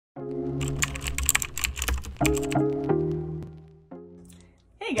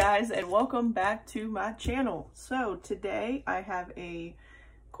Hey guys, and welcome back to my channel. So today I have a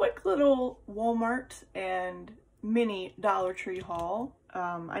quick little Walmart and mini Dollar Tree haul.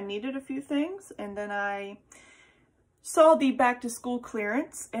 I needed a few things, and then I saw the back to school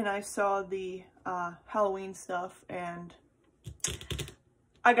clearance, and I saw the Halloween stuff, and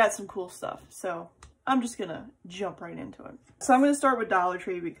I got some cool stuff. So I'm just gonna jump right into it. So I'm gonna start with Dollar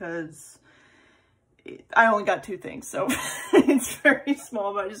Tree because I only got two things, so it's very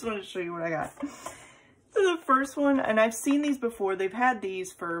small, but I just want to show you what I got. So the first one, and I've seen these before, they've had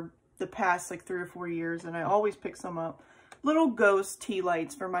these for the past like 3 or 4 years, and I always pick some up. Little ghost tea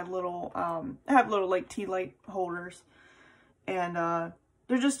lights for my little, I have little like tea light holders, and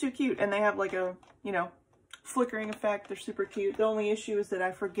they're just too cute, and they have like a, you know, flickering effect. They're super cute. The only issue is that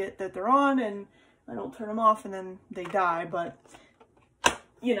I forget that they're on, and I don't turn them off, and then they die, but,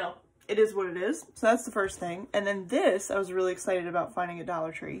 you know, it is what it is. So that's the first thing. And then this, I was really excited about finding at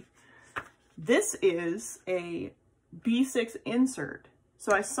Dollar Tree. This is a B6 insert.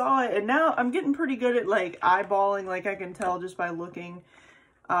 So I saw it, and now I'm getting pretty good at like eyeballing, like I can tell just by looking.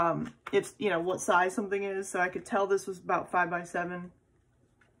 It's, you know, what size something is. So I could tell this was about 5x7.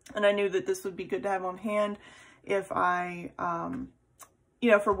 And I knew that this would be good to have on hand if I, you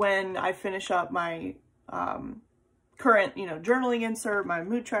know, for when I finish up my, current, you know, journaling insert, my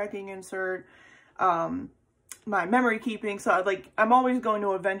mood tracking insert, my memory keeping. So I'm always going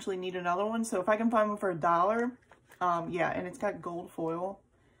to eventually need another one. So if I can find one for $1, yeah, and it's got gold foil.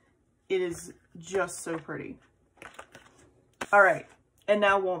 It is just so pretty. All right, and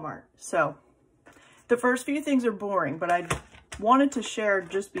now Walmart. So the first few things are boring, but I wanted to share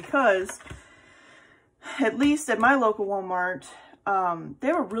just because, at least at my local Walmart, they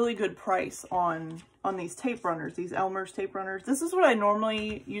have a really good price on these tape runners, these Elmer's tape runners. This is what I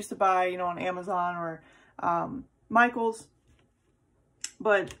normally used to buy, you know, on Amazon or Michael's,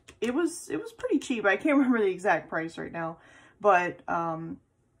 but it was pretty cheap. I can't remember the exact price right now, but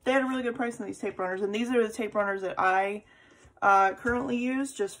they had a really good price on these tape runners, and these are the tape runners that I currently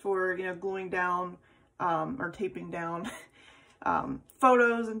use just for, you know, gluing down or taping down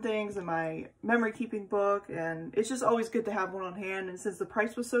photos and things in my memory keeping book, and it's just always good to have one on hand. And since the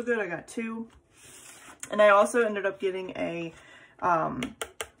price was so good, I got two. And I also ended up getting a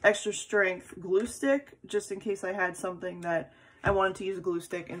extra strength glue stick, just in case I had something that I wanted to use a glue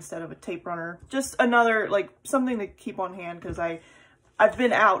stick instead of a tape runner. Just another, like, something to keep on hand, because I've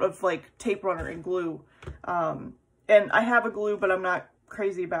been out of like tape runner and glue, and I have a glue, but I'm not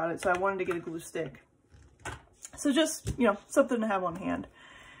crazy about it, so I wanted to get a glue stick. So just, you know, something to have on hand.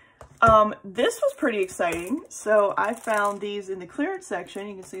 This was pretty exciting. So I found these in the clearance section.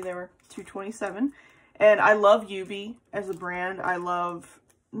 You can see they were $2.27. And I love Yubi as a brand. I love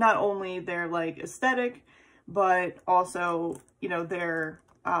not only their like aesthetic, but also, you know, their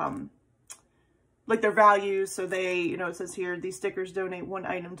like their values. So they, you know, it says here, these stickers donate 1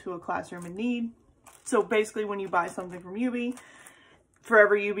 item to a classroom in need. So basically when you buy something from Yubi, for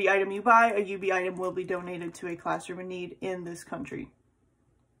every Yubi item you buy, a Yubi item will be donated to a classroom in need in this country.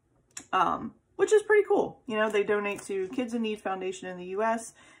 Which is pretty cool. You know, they donate to Kids in Need Foundation in the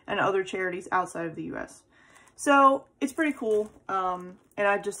U.S. and other charities outside of the U.S. So it's pretty cool. And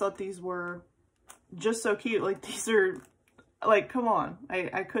I just thought these were just so cute. Like, these are, like, come on.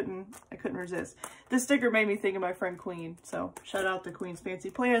 I couldn't resist. This sticker made me think of my friend Queen. So shout out to Queen's Fancy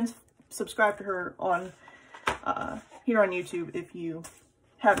Plans. Subscribe to her on here on YouTube if you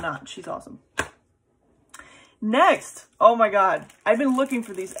have not. She's awesome. Next, oh my God, I've been looking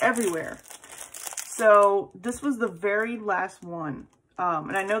for these everywhere. So this was the very last one.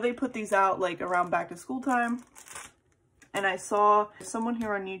 And I know they put these out like around back to school time. And I saw someone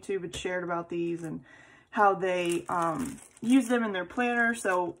here on YouTube had shared about these and how they use them in their planner.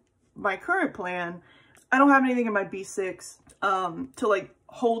 So my current plan, I don't have anything in my B6 to like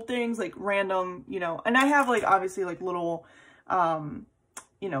hold things like random, you know, and I have like obviously like little,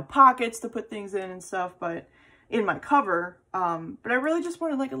 you know, pockets to put things in and stuff, but in my cover, but I really just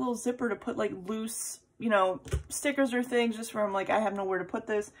wanted like a little zipper to put like loose, you know, stickers or things just from like, I have nowhere to put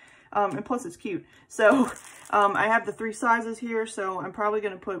this, and plus it's cute. So, I have the 3 sizes here, so I'm probably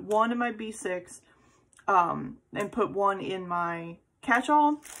going to put one in my B6, and put one in my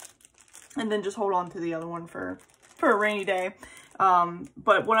catch-all, and then just hold on to the other one for a rainy day.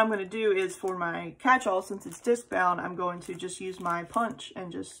 But what I'm going to do is for my catch-all, since it's disc bound, I'm going to just use my punch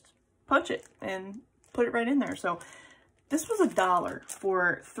and just punch it and put it right in there. So this was $1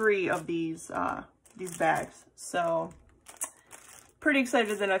 for 3 of these bags. So pretty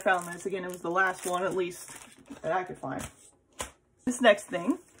excited that I found this. Again, it was the last one, at least, that I could find. This next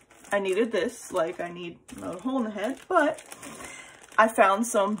thing I needed this, like I need a hole in the head, but I found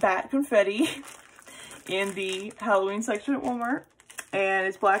some bat confetti in the Halloween section at Walmart, and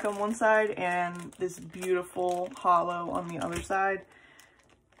it's black on one side and this beautiful hollow on the other side.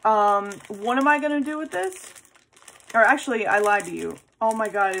 What am I gonna do with this? Or actually, I lied to you. Oh my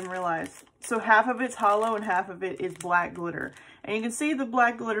god, I didn't realize. So half of it's hollow and half of it is black glitter. And you can see the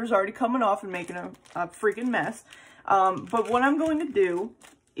black glitter is already coming off and making a freaking mess. But what I'm going to do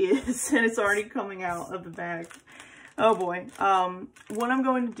is, and it's already coming out of the bag. Oh boy. What I'm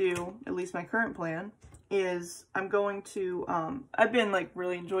going to do, at least my current plan, is I'm going to, I've been like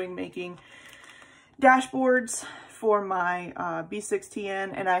really enjoying making dashboards for my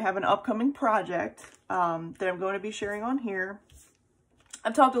B6TN, and I have an upcoming project that I'm going to be sharing on here.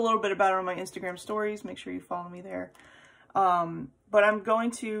 I've talked a little bit about it on my Instagram stories. Make sure you follow me there. But I'm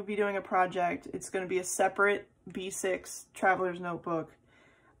going to be doing a project. It's going to be a separate B6 Traveler's Notebook.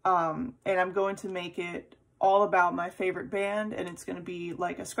 And I'm going to make it all about my favorite band, and it's going to be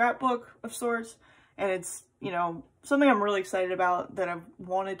like a scrapbook of sorts. And it's, you know, something I'm really excited about that I've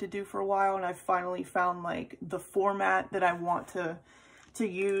wanted to do for a while, and I've finally found like the format that I want to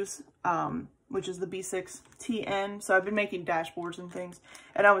use, which is the B6TN. So I've been making dashboards and things,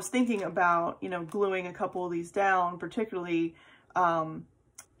 and I was thinking about, you know, gluing a couple of these down, particularly,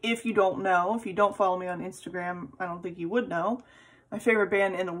 if you don't know, if you don't follow me on Instagram, I don't think you would know, my favorite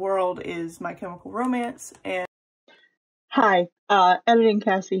band in the world is My Chemical Romance. And hi, Editing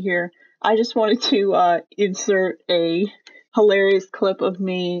Cassie here. I just wanted to insert a hilarious clip of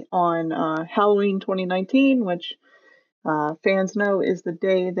me on Halloween 2019, which fans know is the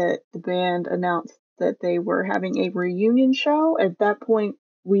day that the band announced that they were having a reunion show. At that point,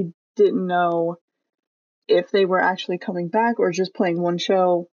 we didn't know if they were actually coming back or just playing one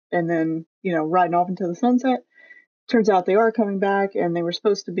show and then, you know, riding off into the sunset. Turns out they are coming back, and they were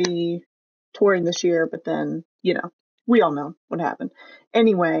supposed to be touring this year, but then, you know, we all know what happened.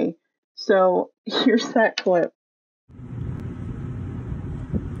 Anyway, so here's that clip.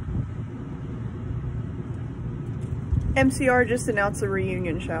 MCR just announced a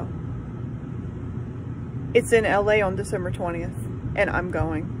reunion show. It's in LA on December 20th, and I'm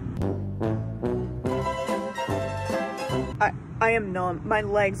going. I am numb. My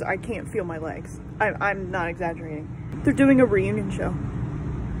legs, I can't feel my legs. I'm not exaggerating. They're doing a reunion show.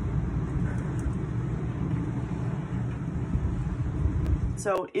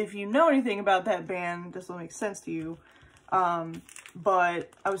 So if you know anything about that band, this will make sense to you.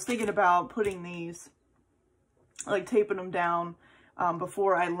 But I was thinking about putting these, like taping them down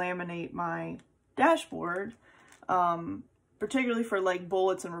before I laminate my dashboard, particularly for like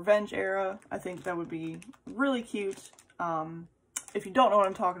Bullets and Revenge era. I think that would be really cute. If you don't know what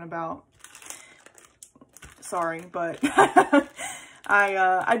I'm talking about, sorry, but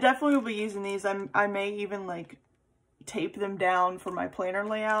I definitely will be using these. I may even like tape them down for my planner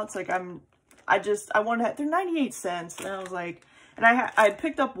layouts. Like I wanted to have, they're 98 cents, and I was like, and I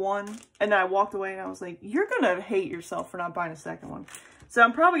picked up one, and then I walked away, and I was like, you're gonna hate yourself for not buying a second one. So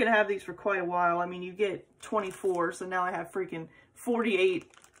I'm probably gonna have these for quite a while. I mean, you get 24, so now I have freaking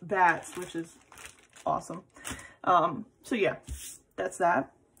 48 bats, which is awesome. So yeah, that's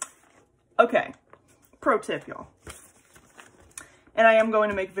that. Okay, pro tip, y'all. And I am going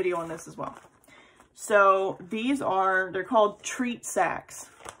to make a video on this as well. So these are, they're called treat sacks,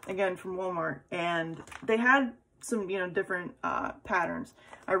 again from Walmart, and they had some, you know, different patterns.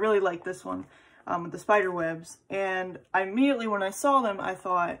 I really like this one with the spider webs, and I immediately, when I saw them, I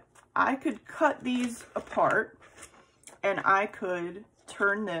thought I could cut these apart and I could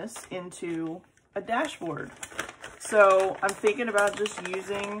turn this into a dashboard. So I'm thinking about just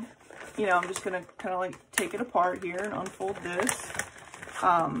using, you know, I'm just gonna kind of like take it apart here and unfold this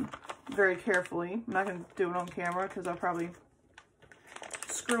very carefully. I'm not gonna do it on camera because I'll probably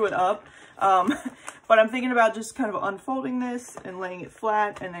screw it up. But I'm thinking about just kind of unfolding this and laying it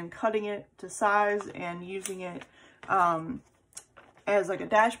flat and then cutting it to size and using it as like a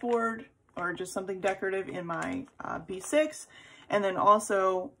dashboard or just something decorative in my B6. And then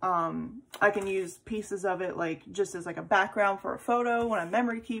also, I can use pieces of it like just as like a background for a photo when I'm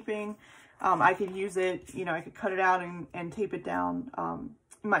memory keeping. I could use it, you know, I could cut it out and tape it down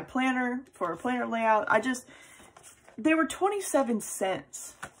in my planner for a planner layout. They were 27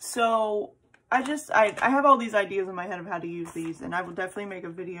 cents. So I have all these ideas in my head of how to use these, and I will definitely make a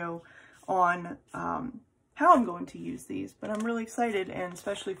video on how I'm going to use these. But I'm really excited, and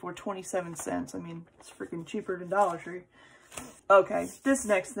especially for 27 cents. I mean, it's freaking cheaper than Dollar Tree. Okay, this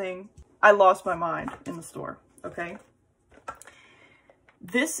next thing, I lost my mind in the store, okay?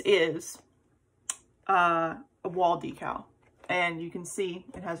 This is a wall decal, and you can see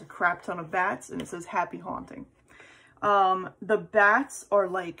it has a crap ton of bats, and it says happy haunting. The bats are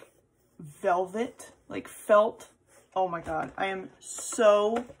like velvet, like felt. Oh my god, I am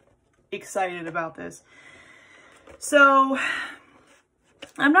so excited about this. So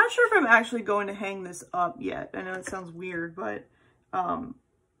I'm not sure if I'm actually going to hang this up yet. I know it sounds weird, but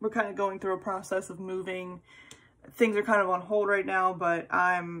we're kind of going through a process of moving. Things are kind of on hold right now, but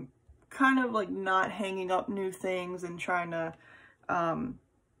I'm kind of like not hanging up new things and trying to,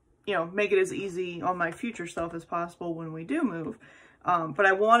 you know, make it as easy on my future stuff as possible when we do move. But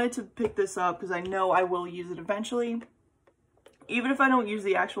I wanted to pick this up because I know I will use it eventually. Even if I don't use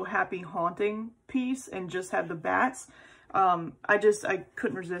the actual happy haunting piece and just have the bats, I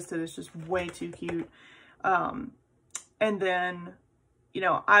couldn't resist it. It's just way too cute. And then, you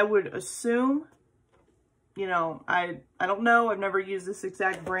know, I would assume, you know, I don't know. I've never used this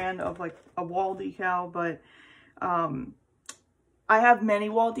exact brand of like a wall decal, but I have many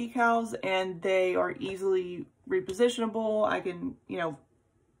wall decals and they are easily repositionable. I can, you know,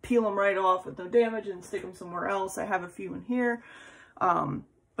 peel them right off with no damage and stick them somewhere else. I have a few in here.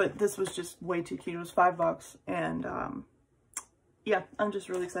 But this was just way too cute. It was $5 and yeah, I'm just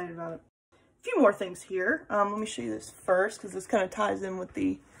really excited about it. A few more things here. Let me show you this first because this kind of ties in with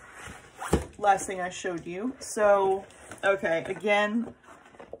the last thing I showed you. So, okay, again,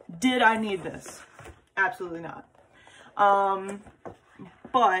 did I need this? Absolutely not.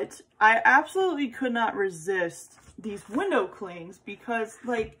 But I absolutely could not resist these window clings because,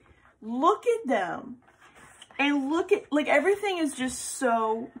 like, look at them. And look at, like, everything is just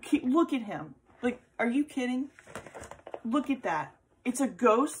so cute. Look at him. Like, are you kidding? Look at that. It's a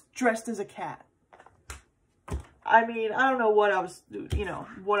ghost dressed as a cat. I mean, I don't know what I was, you know,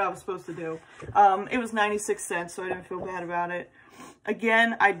 what I was supposed to do. It was 96 cents, so I didn't feel bad about it.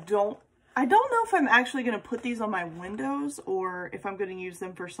 Again, I don't know if I'm actually going to put these on my windows or if I'm going to use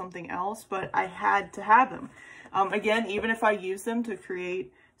them for something else, but I had to have them. Again, even if I use them to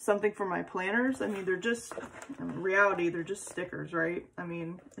create something for my planners, I mean, they're just, in reality, they're just stickers, right? I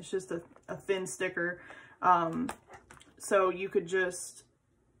mean, it's just a thin sticker. So you could just,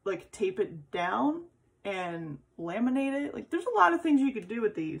 like, tape it down and laminate it. Like, there's a lot of things you could do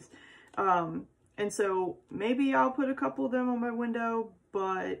with these. And so maybe I'll put a couple of them on my window,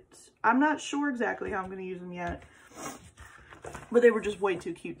 but I'm not sure exactly how I'm going to use them yet. But they were just way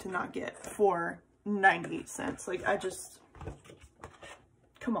too cute to not get for 98 cents. Like, I just,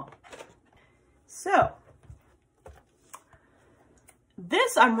 come on. So,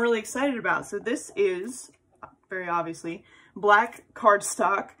 this I'm really excited about. So this is, very obviously, black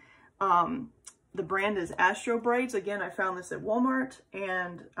cardstock. The brand is Astro Brights. Again, I found this at Walmart,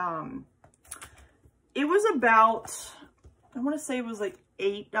 and it was about, I want to say it was like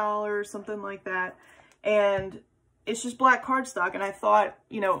 $8, something like that. And it's just black cardstock. And I thought,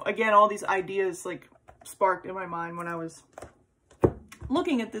 you know, again, all these ideas like sparked in my mind when I was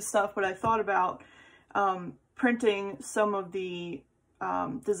looking at this stuff, but I thought about printing some of the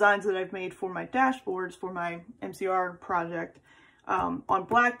designs that I've made for my dashboards for my MCR project on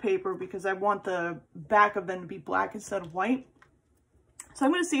black paper because I want the back of them to be black instead of white. So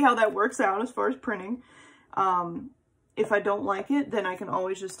I'm going to see how that works out as far as printing. If I don't like it, then I can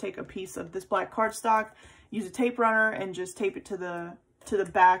always just take a piece of this black cardstock, use a tape runner, and just tape it to the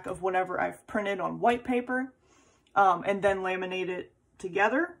back of whatever I've printed on white paper, and then laminate it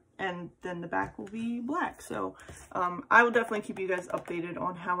together, and then the back will be black. So I will definitely keep you guys updated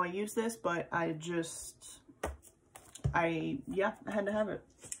on how I use this, but I had to have it.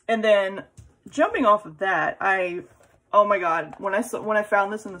 And then jumping off of that, oh my god, when I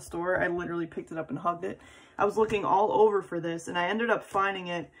found this in the store, I literally picked it up and hugged it. I was looking all over for this, and I ended up finding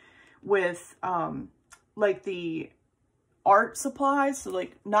it with like the art supplies. So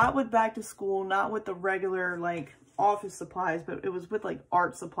like not with back to school, not with the regular like office supplies, but it was with like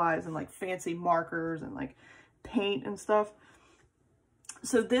art supplies and like fancy markers and like paint and stuff.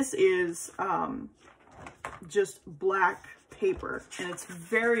 So this is just black paper, and it's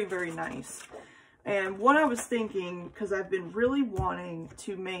very, very nice. And what I was thinking, because I've been really wanting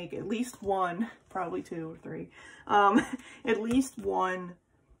to make at least one, probably 2 or 3, at least one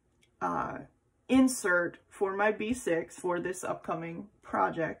insert for my B6 for this upcoming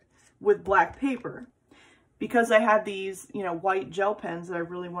project with black paper. Because I have these, you know, white gel pens that I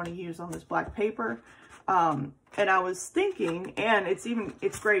really want to use on this black paper. And I was thinking, and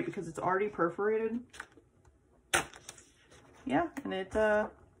it's great because it's already perforated. Yeah, and it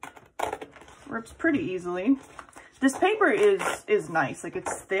rips pretty easily. This paper is nice, like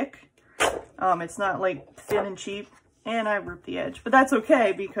it's thick. It's not like thin and cheap, and I ripped the edge, but that's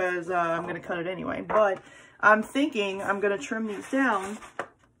okay because I'm gonna cut it anyway. But I'm thinking I'm going to trim these down,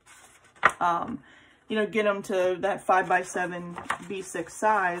 you know, get them to that 5x7 B6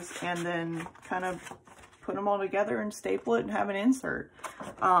 size, and then kind of put them all together and staple it and have an insert.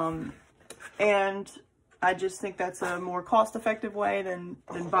 And I just think that's a more cost-effective way than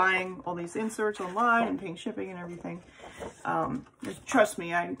buying all these inserts online and paying shipping and everything. Trust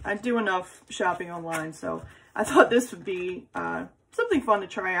me, I do enough shopping online, so I thought this would be something fun to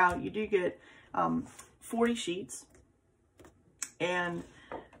try out. You do get 40 sheets, and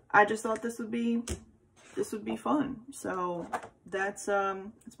I just thought this would be fun. So that's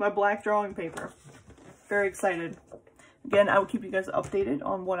it's my black drawing paper. Very excited. Again, I will keep you guys updated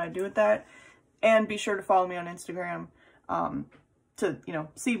on what I do with that. And be sure to follow me on Instagram to, you know,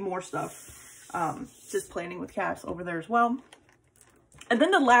 see more stuff. Just planning with Cass over there as well. And then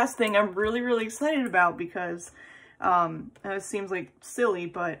the last thing I'm really, really excited about, because it seems like silly,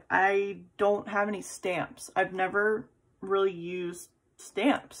 but I don't have any stamps. I've never really used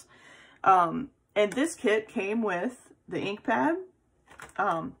stamps. And this kit came with the ink pad.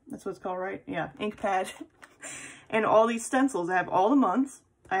 That's what it's called, right? Yeah, ink pad. And all these stencils. I have all the months.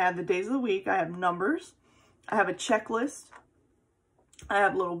 I have the days of the week. I have numbers. I have a checklist. I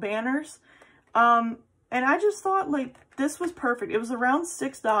have little banners. And I just thought, like, this was perfect. It was around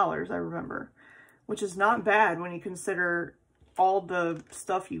 $6, I remember, which is not bad when you consider all the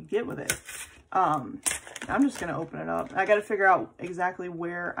stuff you get with it. I'm just going to open it up. I got to figure out exactly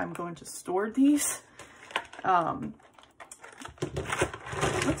where I'm going to store these. Let's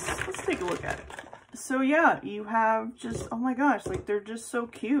take a look at it. So yeah, you have just, oh my gosh, like they're just so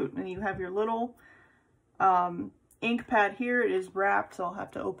cute. And you have your little ink pad here. It is wrapped, so I'll have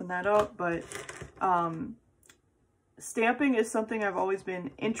to open that up. But stamping is something I've always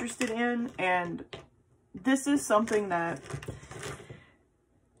been interested in, and this is something that,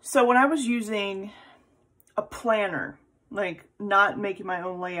 so when I was using a planner, like not making my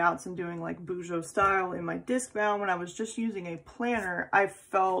own layouts and doing like Bujo style in my disc bound, when I was just using a planner, I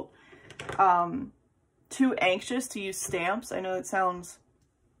felt too anxious to use stamps. I know it sounds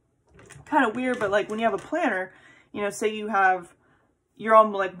kind of weird, but like when you have a planner, you know, say you're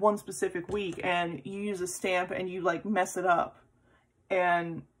on like one specific week and you use a stamp and you like mess it up,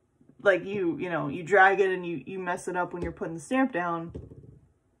 and like you know, you drag it and you mess it up when you're putting the stamp down,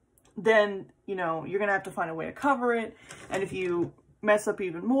 then, you know, you're gonna have to find a way to cover it. And if you mess up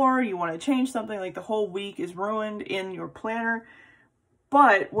even more, you want to change something, like the whole week is ruined in your planner.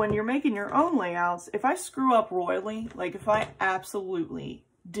 But when you're making your own layouts, if I screw up royally, like if I absolutely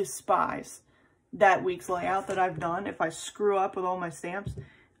despise that week's layout that I've done, if I screw up with all my stamps,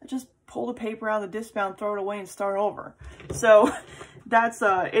 I just pull the paper out of the disc bound, throw it away, and start over. So that's,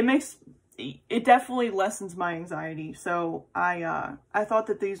 it definitely lessens my anxiety. So I thought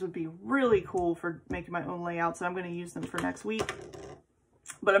that these would be really cool for making my own layouts, and I'm going to use them for next week.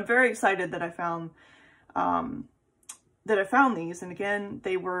 But I'm very excited that I found these. And again,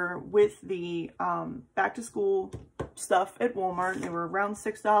 they were with the back to school stuff at Walmart. They were around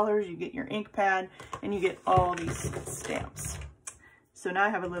 $6. You get your ink pad and you get all these stamps. So now I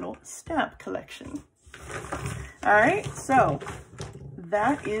have a little stamp collection. All right, so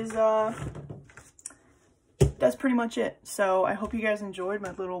that is that's pretty much it. So I hope you guys enjoyed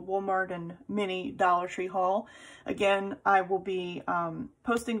my little Walmart and mini Dollar Tree haul. Again, I will be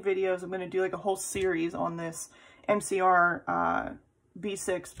posting videos. I'm going to do like a whole series on this MCR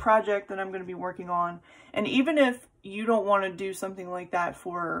B6 project that I'm going to be working on. And even if you don't want to do something like that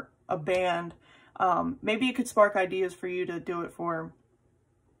for a band, maybe it could spark ideas for you to do it for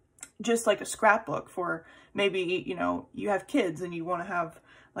just like a scrapbook, for maybe, you know, you have kids and you want to have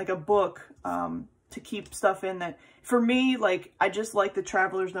like a book to keep stuff in. That for me, like, I just like the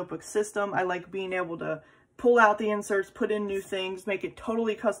Traveler's Notebook system. I like being able to pull out the inserts, put in new things, make it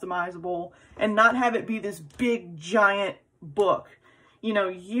totally customizable, and not have it be this big giant book. You know,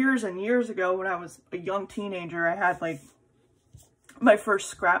 years and years ago when I was a young teenager, I had like my first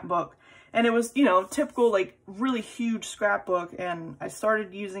scrapbook, and it was, you know, typical like really huge scrapbook, and I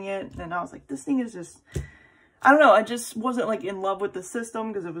started using it and I was like, this thing is just, I don't know, I just wasn't like in love with the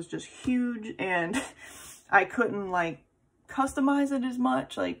system because it was just huge and I couldn't like customize it as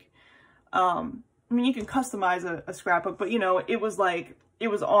much. Like, I mean, you can customize a scrapbook, but you know, it was like, it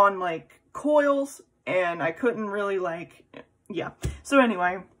was on like coils and I couldn't really like, yeah. So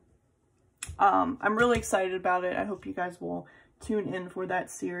anyway, I'm really excited about it. I hope you guys will tune in for that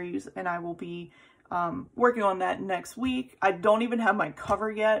series, and I will be working on that next week. I don't even have my cover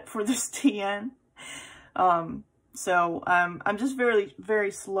yet for this TN. So I'm just very,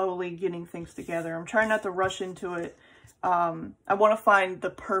 very slowly getting things together. I'm trying not to rush into it. I want to find the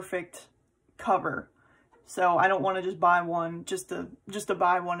perfect cover. So I don't want to just buy one just to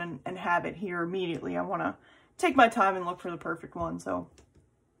buy one and have it here immediately. I want to take my time and look for the perfect one. So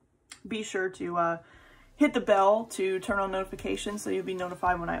be sure to hit the bell to turn on notifications so you'll be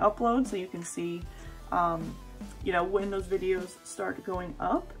notified when I upload, so you can see you know, when those videos start going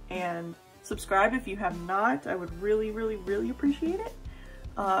up. And subscribe if you have not. I would really, really, really appreciate it.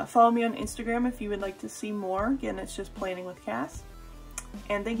 Follow me on Instagram if you would like to see more. Again, it's just Planning with Cass.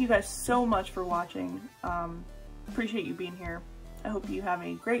 And thank you guys so much for watching. Appreciate you being here. I hope you have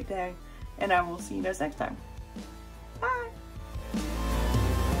a great day, and I will see you guys next time. Bye!